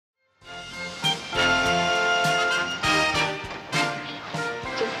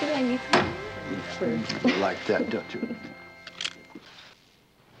like that, don't you?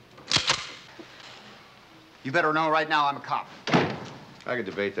 You better know right now I'm a cop. I could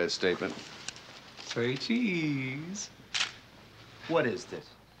debate that statement. Say cheese. What is this?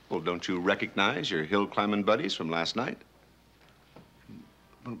 Well, don't you recognize your hill climbing buddies from last night?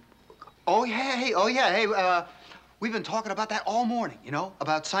 Oh, yeah, hey, we've been talking about that all morning, you know,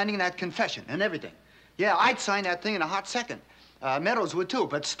 about signing that confession and everything. Yeah, I'd sign that thing in a hot second. Meadows would too,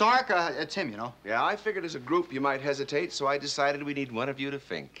 but Stark, it's him, you know. Yeah, I figured as a group you might hesitate, so I decided we need one of you to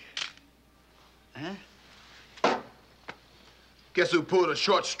think. Huh? Guess who pulled a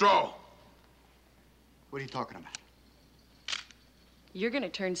short straw? What are you talking about? You're gonna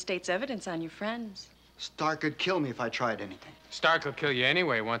turn state's evidence on your friends. Stark could kill me if I tried anything. Stark will kill you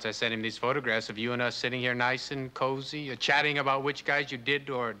anyway once I send him these photographs of you and us sitting here nice and cozy, chatting about which guys you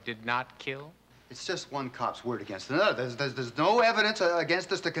did or did not kill. It's just one cop's word against another. There's no evidence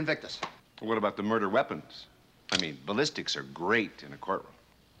against us to convict us. What about the murder weapons? I mean, ballistics are great in a courtroom.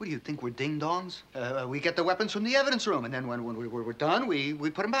 What do you think, we're ding-dongs? We get the weapons from the evidence room, and then when we're done, we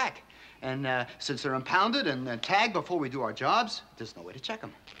put them back. And since they're impounded and tagged before we do our jobs, there's no way to check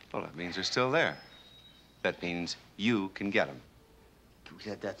them. Well, that means they're still there. That means you can get them.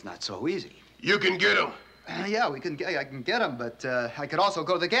 That's not so easy. You can get him. Yeah, I can get them, but I could also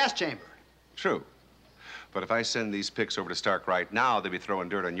go to the gas chamber. True. But if I send these pics over to Stark right now, they'll be throwing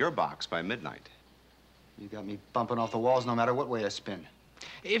dirt on your box by midnight. You got me bumping off the walls no matter what way I spin.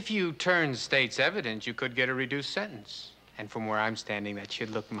 If you turn state's evidence, you could get a reduced sentence. And from where I'm standing, that should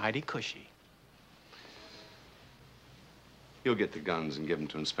look mighty cushy. You'll get the guns and give them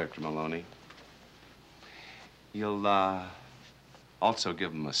to Inspector Maloney. You'll, also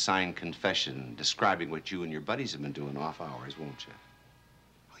give him a signed confession describing what you and your buddies have been doing off hours, won't you?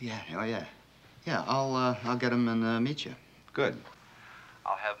 Oh, yeah. Yeah, I'll get him and meet you. Good.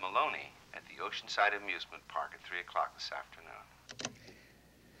 I'll have Maloney at the Oceanside Amusement Park at 3 o'clock this afternoon.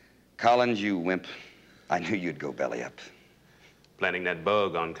 Collins, you wimp. I knew you'd go belly up. Planting that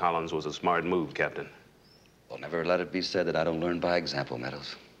bug on Collins was a smart move, Captain. Well, never let it be said that I don't learn by example,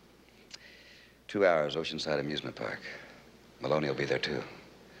 Meadows. 2 hours, Oceanside Amusement Park. Maloney will be there, too.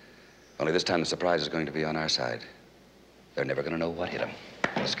 Only this time the surprise is going to be on our side. They're never going to know what hit them.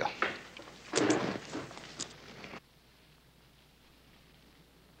 Let's go.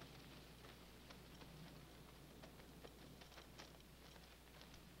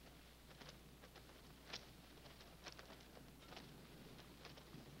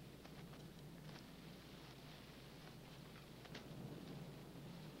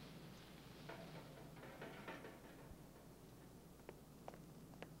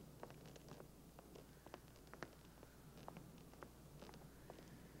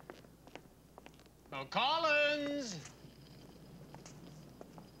 Oh, Collins!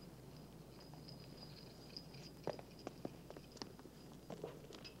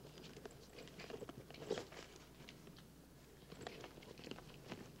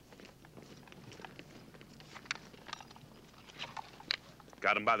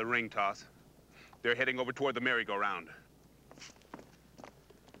 Got him by the ring toss. They're heading over toward the merry-go-round.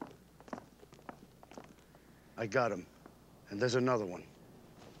 I got him. And there's another one.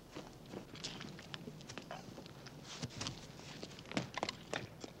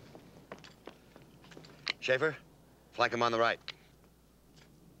 Schaefer, flank him on the right.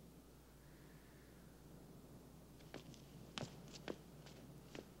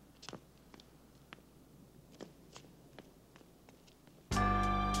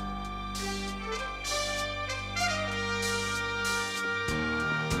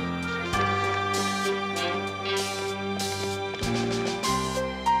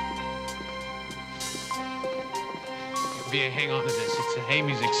 Hang on to this. It's a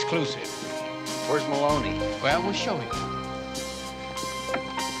Amy's exclusive. Where's Maloney? Well, we'll show him.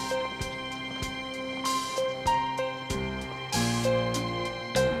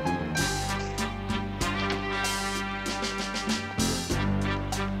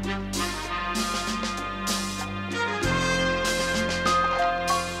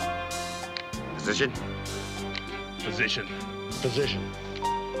 Position? Position. Position.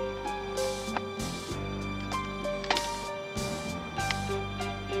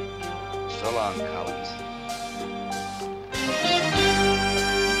 So long, Collins.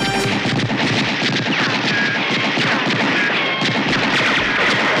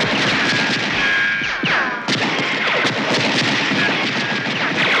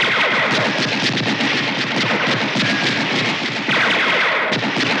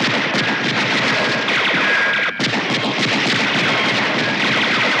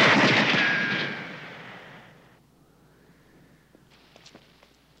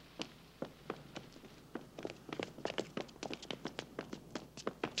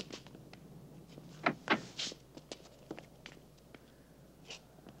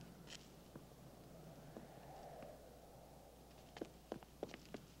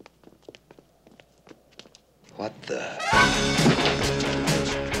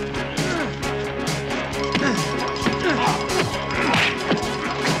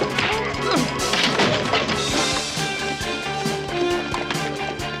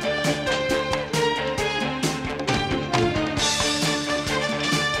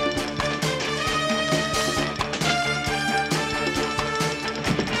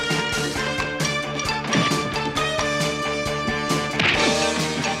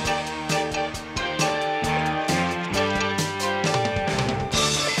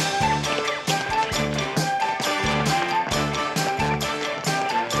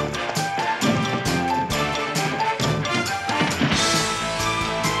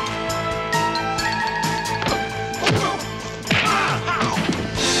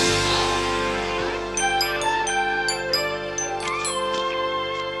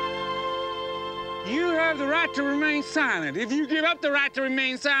 You have the right to remain silent. If you give up the right to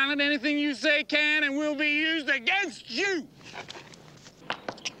remain silent, anything you say can and will be used against you.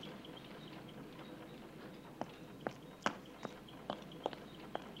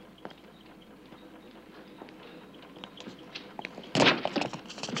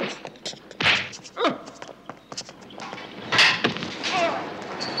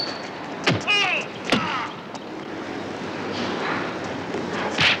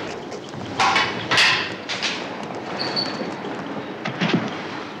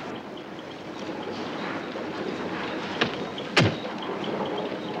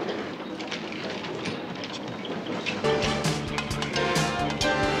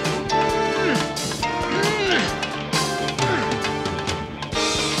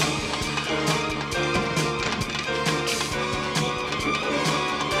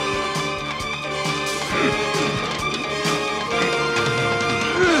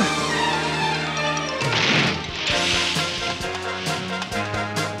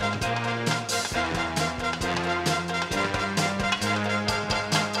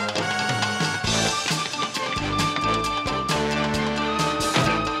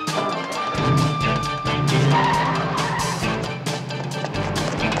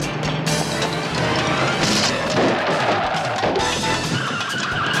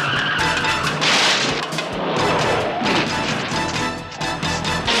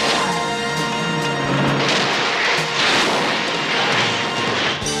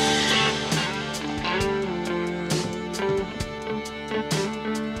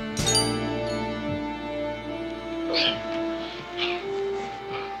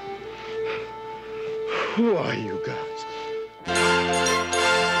 Who are you guys?